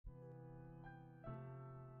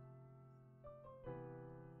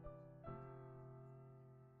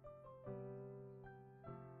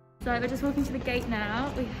So we're just walking to the gate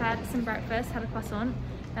now. We had some breakfast, had a croissant,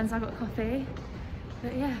 and so I got a coffee.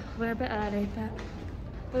 But yeah, we're a bit early, but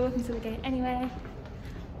we're walking to the gate anyway.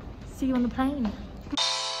 See you on the plane.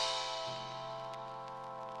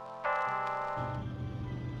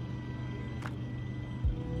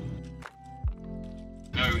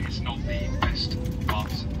 No, it's not the best,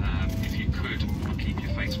 but if you could keep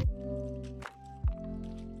your face.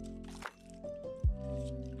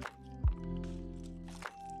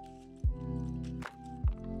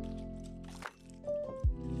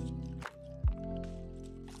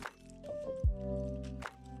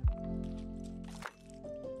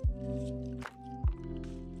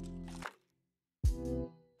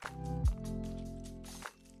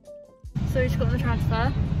 So we just got on the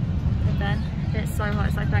transfer with Ben. It's so hot,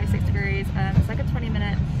 it's like 36 degrees. It's like a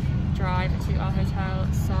 20-minute drive to our hotel.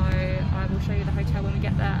 So I will show you the hotel when we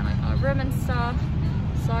get there and like our room and stuff.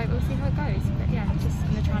 So we'll see how it goes. But yeah, just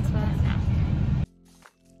in the transfer now.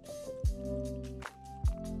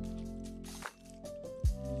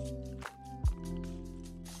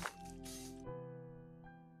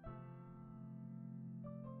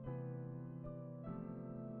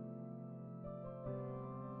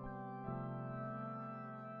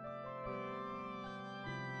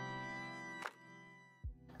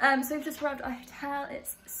 So we've just arrived at our hotel.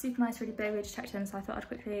 It's super nice, really big. We just checked in, so I thought I'd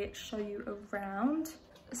quickly show you around.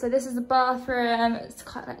 So this is the bathroom. It's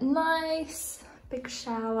quite like nice, big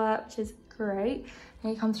shower, which is great.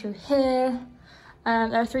 And you come through here.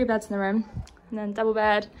 There are 3 beds in the room, and then double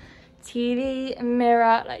bed, TV,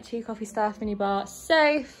 mirror, like 2 coffee staff, mini bar,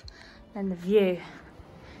 safe, and the view.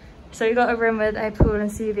 So we got a room with a pool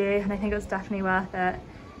and sea view, and I think it was definitely worth it.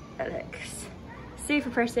 It looks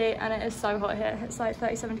super pretty, and it is so hot here. It's like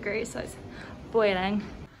 37 degrees, so it's boiling.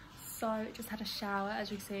 So just had a shower,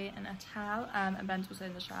 as you can see, and a towel, and Ben's also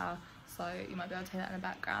in the shower, so you might be able to hear that in the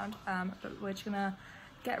background. But we're just gonna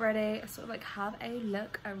get ready, sort of like have a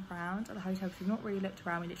look around at the hotel, because we've not really looked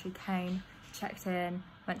around. We literally came, checked in,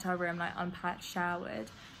 went to our room, like unpacked,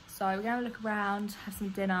 showered. So we're gonna look around, have some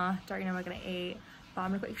dinner. Don't really know what we're gonna eat, but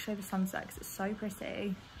I'm gonna quickly show you the sunset because it's so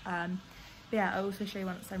pretty. But yeah, I'll also show you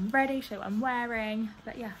once I'm ready, show you what I'm wearing.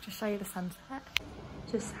 But yeah, just show you the sunset.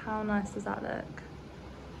 Just how nice does that look?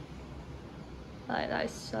 Like, that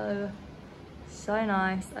is so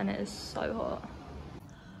nice, and it is so hot.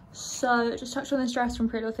 So just touched on this dress from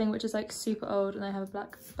Pretty Little Thing, which is like super old, and I have a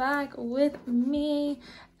black bag with me.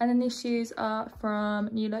 And then these shoes are from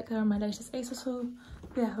New Look. They're on my latest ASOS haul.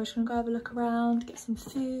 But yeah, we're just gonna go have a look around, get some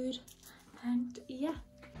food, and yeah.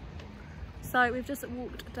 So we've just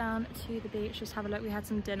walked down to the beach, just have a look. We had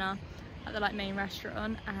some dinner at the like main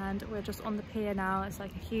restaurant, and we're just on the pier now. It's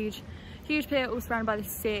like a huge pier, all surrounded by the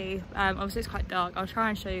sea. Obviously it's quite dark. I'll try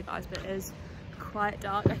and show you guys, but it is quite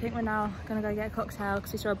dark. I think we're now gonna go get a cocktail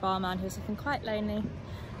because we saw a barman who's looking quite lonely,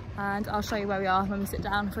 and I'll show you where we are when we sit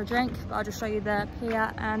down for a drink. But I'll just show you the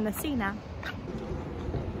pier and the sea now.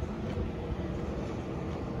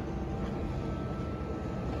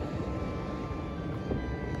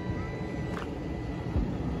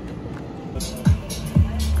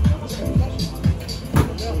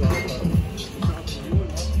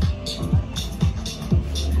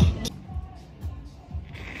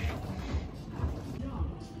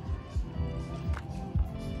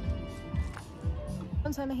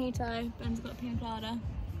 One mojito, Ben's got a pina colada.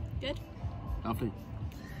 Good? Lovely.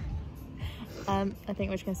 I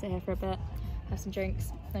think we're just gonna sit here for a bit, have some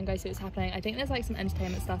drinks, then go see what's happening. I think there's like some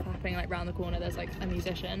entertainment stuff happening like round the corner. There's like a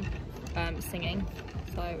musician singing.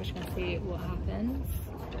 So we're just gonna see what happens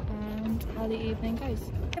and how the evening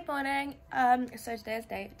goes. Good morning. So today is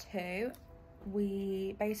day 2.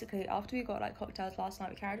 We basically, after we got like cocktails last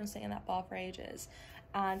night, we carried on sitting in that bar for ages,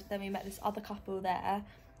 and then we met this other couple there.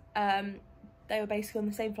 They were basically on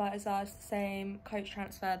the same flight as us, the same coach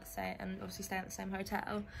transfer, the same, and obviously staying at the same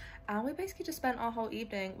hotel. And we basically just spent our whole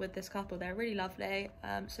evening with this couple. They're really lovely.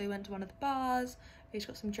 So we went to one of the bars, we just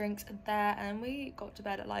got some drinks there, and we got to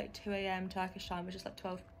bed at like 2 AM Turkish time, which is like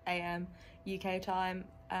 12 AM UK time.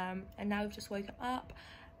 And now we've just woken up.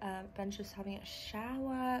 Ben's just having a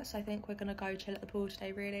shower, so I think we're gonna go chill at the pool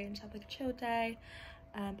today really, and just have like a chill day.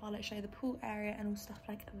 But I'll show you the pool area and all stuff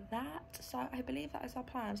like that. So I believe that is our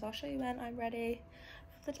plan. So I'll show you when I'm ready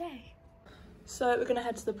for the day. So we're gonna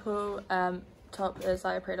head to the pool. Top is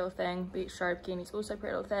like a Pretty Little Thing, beach strobe, bikini's also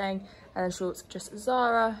Pretty Little Thing, and then shorts just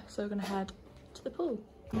Zara. So we're gonna head to the pool.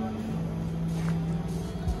 Now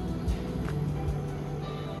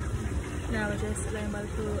we're just laying by the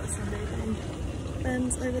pool sunbathing.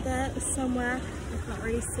 Ben's over there somewhere. I can't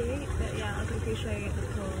really see, but yeah, I'll quickly show you the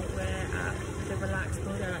pool. We're at the relaxed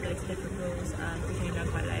pool. There are like loads of different pools. We came down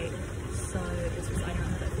quite late, So this is like a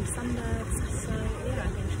few sunbeds. So yeah, I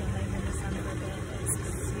think she's gonna lay here in the sun for a bit. It's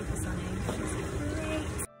super sunny, which is great.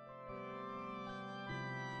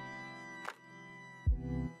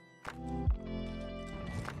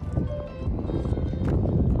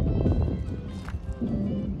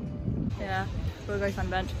 Yeah, we'll go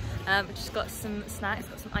sunbench. We just got some snacks,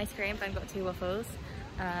 got some ice cream, then got 2 waffles.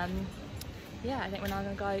 Yeah, I think we're now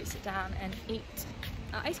gonna go sit down and eat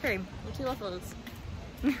ice cream with 2 waffles.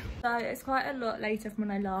 So it's quite a lot later from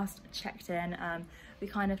when I last checked in. We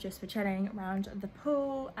kind of just were chilling around the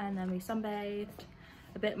pool, and then we sunbathed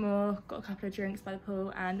a bit more, got a couple of drinks by the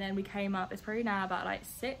pool, and then we came up. It's probably now about like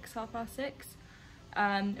 6, half past 6.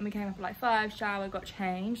 And we came up at like 5, shower, got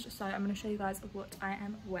changed. So I'm going to show you guys what I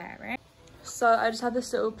am wearing. So I just had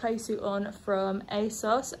this little play suit on from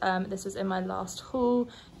ASOS. This was in my last haul,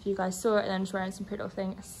 if you guys saw it, and then just wearing some pretty little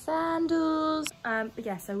thing sandals. But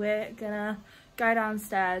yeah, so we're gonna go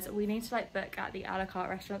downstairs. We need to like book at the a la carte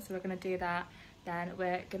restaurant, so we're gonna do that. Then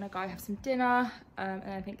we're gonna go have some dinner, and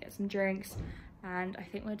I think get some drinks. And I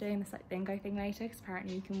think we're doing this like bingo thing later, because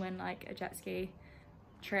apparently you can win like a jet ski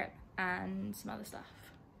trip and some other stuff.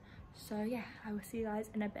 So yeah, I will see you guys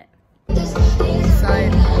in a bit. So, I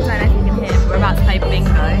don't know if you can hear, but we're about to play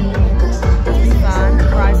bingo. It's really fun. The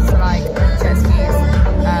prizes are like jet skis,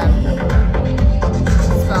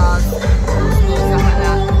 stars, stuff like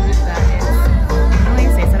that. It's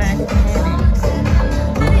noisy, so I don't know if you can hear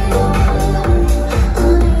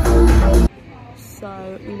me. So,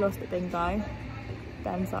 we lost at bingo.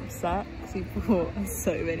 Ben's upset because he bought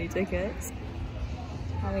so many tickets.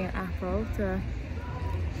 Having an apple to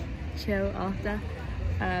chill after.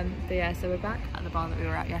 But yeah, so we're back at the bar that we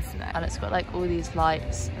were at yesterday, and it's got like all these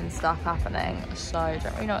lights and stuff happening, so I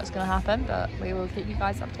don't really know what's going to happen, but we will keep you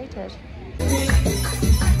guys updated.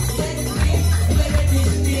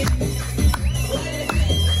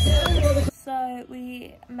 So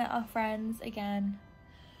we met our friends again,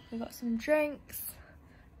 we got some drinks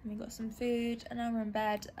and we got some food, and now we're in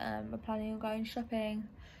bed. We're planning on going shopping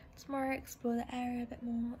tomorrow, explore the area a bit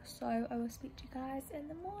more, so I will speak to you guys in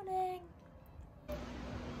the morning.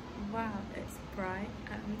 Wow, it's bright.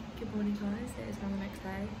 Good morning guys, it is now the next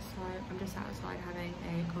day, so I'm just outside having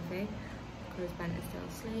a coffee because Ben is still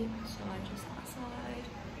asleep, so I'm just outside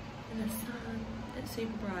in the sun. It's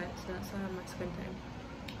super bright, so that's why I'm like squinting.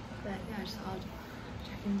 But yeah, I just thought I'd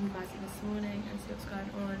check in with you guys this morning and see what's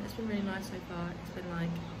going on. It's been really nice so far. It's been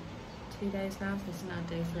like 2 days now, so this is now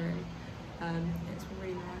day 3. It's been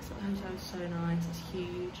really nice. The hotel's so nice, it's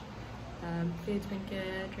huge. Food's been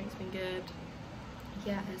good, drinks been good.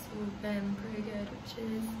 Yeah, it's all been pretty good, which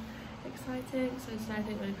is exciting. So today I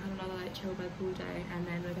think we're going to have another like chill by pool day, and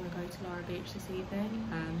then we're going to go to LARA Beach this evening.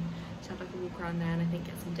 Just have like a walk around there, and I think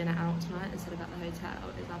get some dinner out tonight instead of at the hotel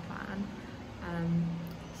is our plan.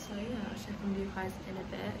 So yeah, I'll check on you guys in a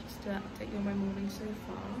bit just to update you on my morning so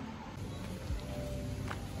far.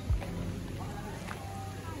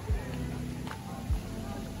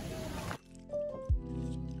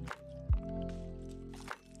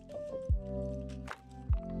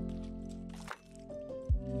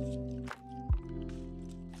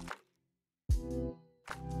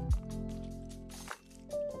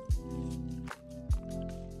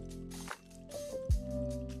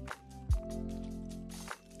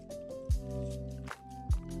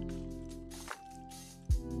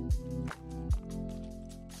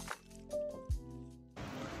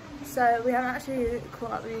 So we haven't actually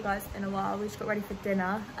caught up with you guys in a while. We just got ready for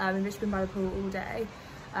dinner. We've just been by the pool all day.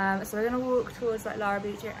 So we're gonna walk towards like LARA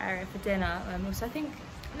Beach area for dinner. Also I think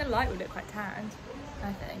in the light we look quite tanned,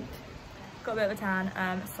 I think. Got a bit of a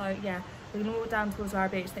tan. So yeah, we're gonna walk down towards LARA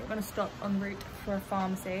Beach. I think we're gonna stop en route for a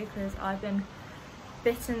pharmacy because I've been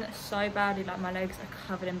bitten so badly, like my legs are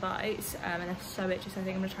covered in bites and they're so itchy, so I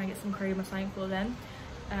think I'm gonna try and get some cream or something for them.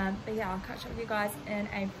 But yeah, I'll catch up with you guys in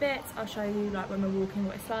a bit. I'll show you like when we're walking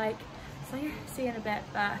what it's like. So yeah, see you in a bit.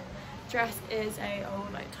 But dress is a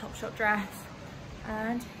old like Topshop dress,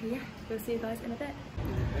 and yeah, we'll see you guys in a bit.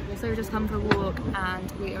 So we've just come for a walk and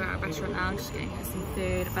we are at a restaurant now, just getting some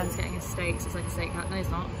food. Ben's getting his steaks. It's like a steak house. No, it's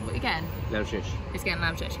not. What are you getting? Lamb chips. He's getting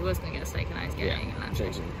lamb chips. He was going to get a steak and now he's getting lamb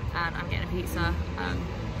chips. And I'm getting a pizza.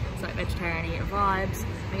 It's like vegetarian vibes.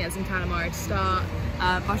 I'm getting some calamari to start.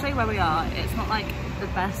 I'll show you where we are. It's not like the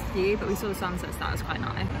best view, but we saw the sunset, so that was quite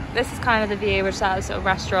nice. This is kind of the view. We're just at a sort of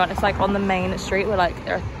restaurant. It's like on the main street where like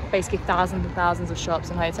there are basically thousands and thousands of shops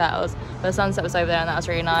and hotels. But the sunset was over there and that was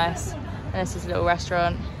really nice. And this is a little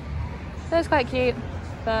restaurant. So it's quite cute,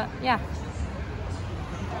 but yeah.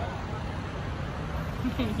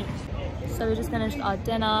 So we just finished our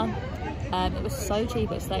dinner. It was so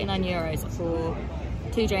cheap. It was 39 euros for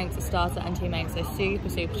 2 drinks, a starter and 2 mains, so super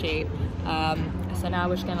cheap. So now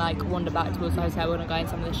we're just gonna like wander back towards the hotel. We're gonna go in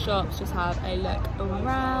some of the shops, just have a look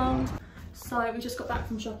around. So we just got back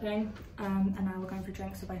from shopping and now we're going for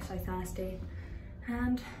drinks. We're both so thirsty,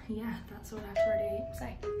 and yeah, that's all I have to really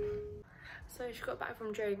say. So we just got back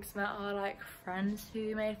from drinks, met our like friends who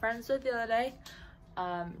we made friends with the other day.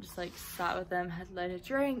 Just like sat with them, had a load of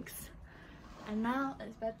drinks, and now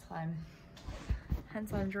it's bedtime.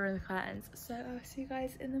 Hence why I'm drawing the curtains. So I'll see you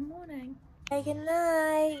guys in the morning. Hey, good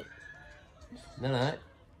night. Night.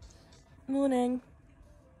 Morning.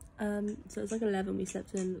 So it's like 11. We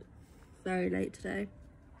slept in very late today.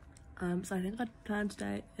 So I think our plan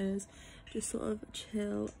today is just sort of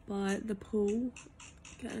chill by the pool,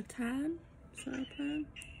 get a tan. Is that our plan?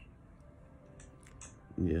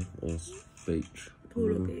 Yeah, or beach.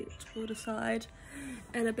 Pool or beach, waterside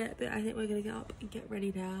in a bit, but I think we're gonna get up and get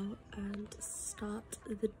ready now and start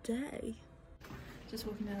the day. Just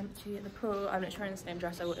walking down to the pool. I'm literally in the same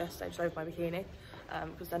dress I wore yesterday, just over my bikini,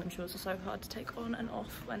 because denim shorts are so hard to take on and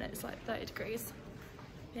off when it's like 30 degrees.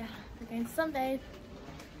 Yeah, we're going to sunbathe.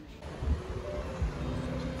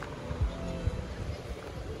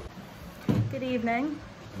 Good evening.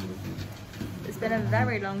 It's been a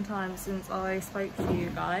very long time since I spoke to you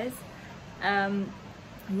guys.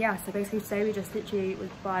 Yeah, so basically today we just literally was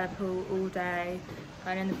by the pool all day,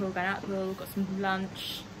 going in the pool, going out the pool, got some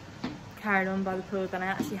lunch, carried on by the pool. Then I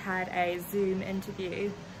actually had a Zoom interview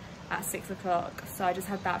at 6 o'clock, so I just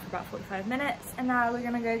had that for about 45 minutes, and now we're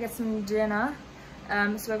gonna go get some dinner.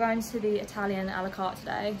 So we're going to the Italian a la carte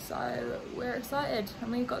today, so we're excited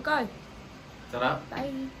and we've got to go. Ta-da.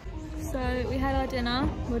 Bye. So we had our dinner.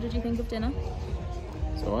 What did you think of dinner?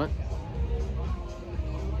 It's alright.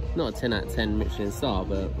 Not a 10 out of 10 Michelin star,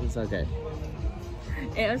 but it's okay.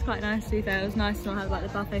 It was quite nice to be fair. It was nice to not have like the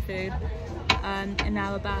buffet food. And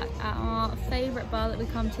now we're back at our favourite bar that we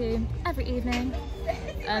come to every evening.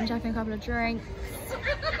 Having a couple of drinks.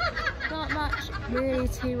 Not much really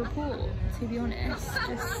to report, to be honest.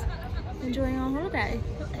 Just enjoying our holiday.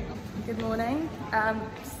 Good morning.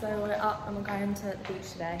 So we're up and we're going to the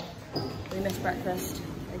beach today. We missed breakfast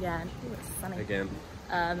again. Ooh, it's sunny. Again.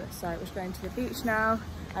 So we're just going to the beach now.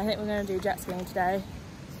 I think we're going to do jet skiing today.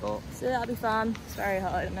 So that'll be fun. It's very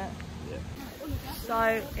hot, isn't it? Yeah.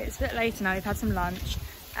 So it's a bit later now. We've had some lunch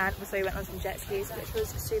and also we went on some jet skis, which was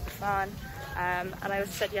super fun. And I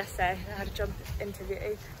also said yesterday I had a job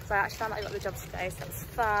interview, so I actually found out I got the job today, so that was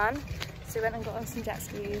fun. So we went and got on some jet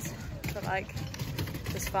skis, but like,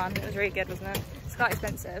 just fun. It was really good, wasn't it? It's quite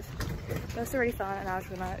expensive, but it was really fun, and now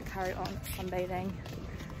we're gonna carry on sunbathing.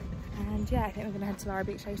 And yeah, I think we're gonna head to LARA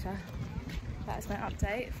beach later. That is my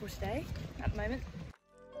update for today at the moment.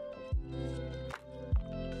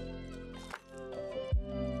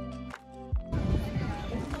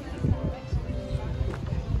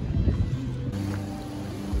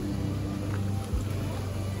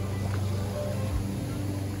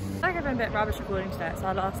 I think I've been a bit rubbish recording today. It's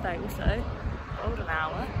our last day also. Golden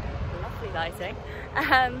hour, lovely lighting.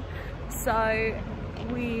 So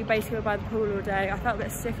we basically were by the pool all day. I felt a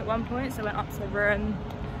bit sick at one point, so I went up to the room.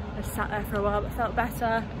 I sat there for a while but felt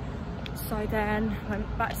better. So then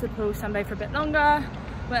went back to the pool, sunbathed for a bit longer.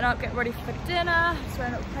 Went up, get ready for dinner. So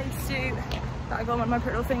wearing a little play suit that I got on one of my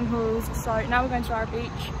pretty little thing hauls. So now we're going to LARA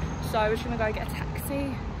beach. So we're just gonna go get a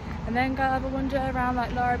taxi and then go have a wander around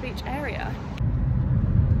like LARA beach area.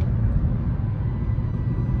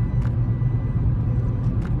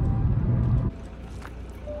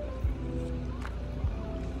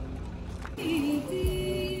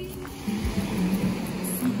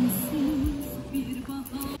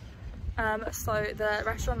 So the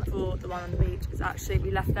restaurant, or the one on the beach, is actually,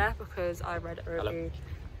 we left there because I read a review.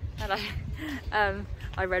 Hello.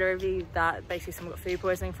 I read a review that basically someone got food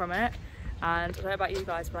poisoning from it, and I don't know about you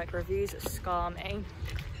guys, but like reviews scar me.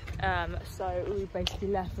 So we basically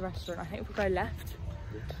left the restaurant. I think we'll go left.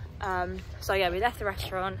 So yeah, we left the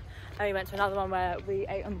restaurant and we went to another one where we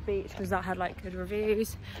ate on the beach because that had like good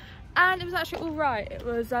reviews. And it was actually all right. It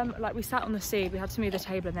was like we sat on the sea. We had to move the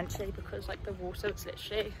table eventually because like the water was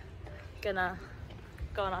literally gonna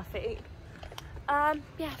go on our feet.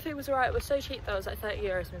 Yeah, food was alright. It was so cheap though. It was like 30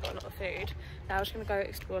 euros and we got a lot of food. Now we're just gonna go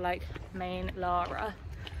explore like main LARA,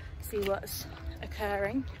 see what's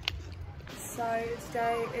occurring. So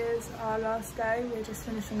today is our last day. We're just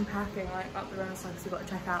finishing packing like up the room because we've got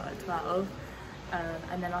to check out at 12,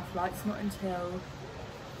 and then our flight's not until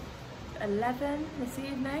 11 this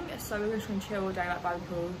evening, so we're just going to chill all day like by the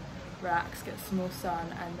pool, relax, get some more sun,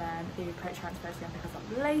 and then the coach transfer is going to pick us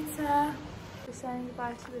up later. Just saying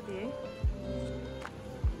goodbye to the view.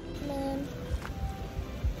 Come in.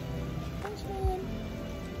 Thanks, man.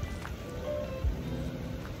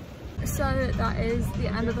 so that is the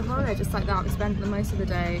end of the holiday, just like that. We spent the most of the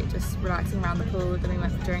day just relaxing around the pool, then we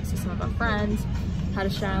went for drinks with some of our friends, had a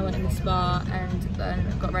shower in the spa, and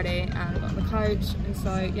then got ready and got on the coach. And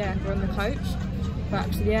so yeah, we're on the coach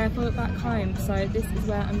back to the airport, back home. So this is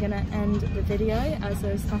where I'm gonna end the video, as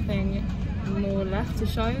there's nothing more left to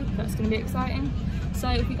show that's gonna be exciting. So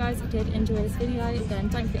if you guys did enjoy this video, then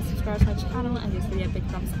don't forget to subscribe to my channel and give this video a big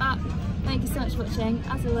thumbs up. Thank you so much for watching,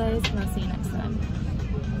 as always, and I'll see you next time.